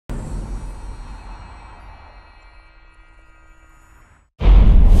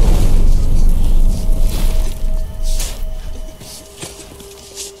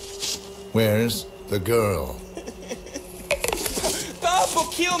Where's the girl? Bob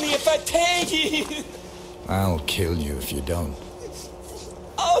will kill me if I tag you. I'll kill you if you don't.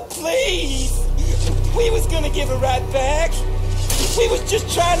 Oh, please. We was gonna give her right back. We was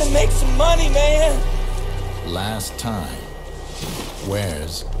just trying to make some money, man. Last time.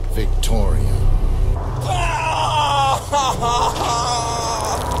 Where's Victoria?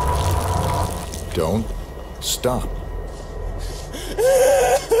 Don't stop.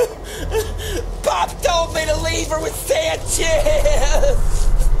 Pop told me to leave her with Sanchez.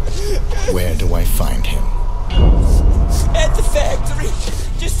 Where do I find him? At the factory,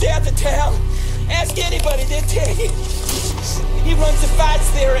 just south of town. Ask anybody, they'll tell you. He runs the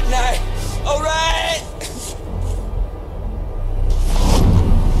fights there at night. All right?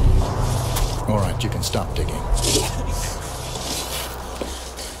 All right, you can stop digging.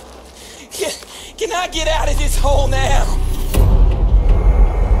 Can I get out of this hole now?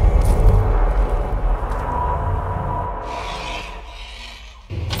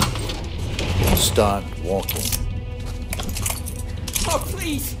 Start walking. Oh,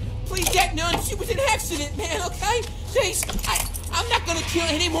 please. Please, that nun, she was an accident, man, okay? Please, I'm not gonna kill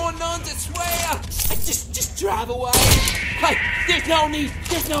any more nuns, I swear. Just drive away. Hey, there's no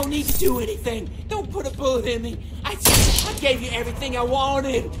need to do anything. Don't put a bullet in me. I gave you everything I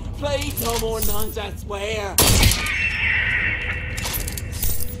wanted. Please, no more nuns, I swear.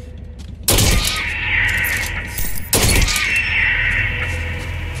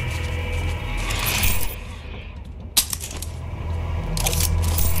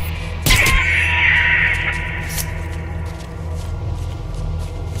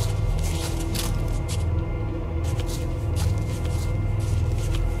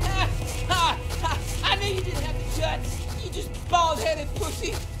 I knew you didn't have the guts. You just bald-headed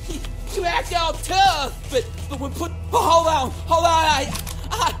pussy. You act all tough, but when put... Oh, hold on.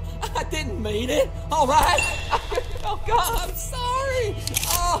 I didn't mean it. All right. Oh God, I'm sorry.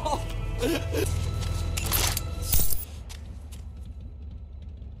 Oh.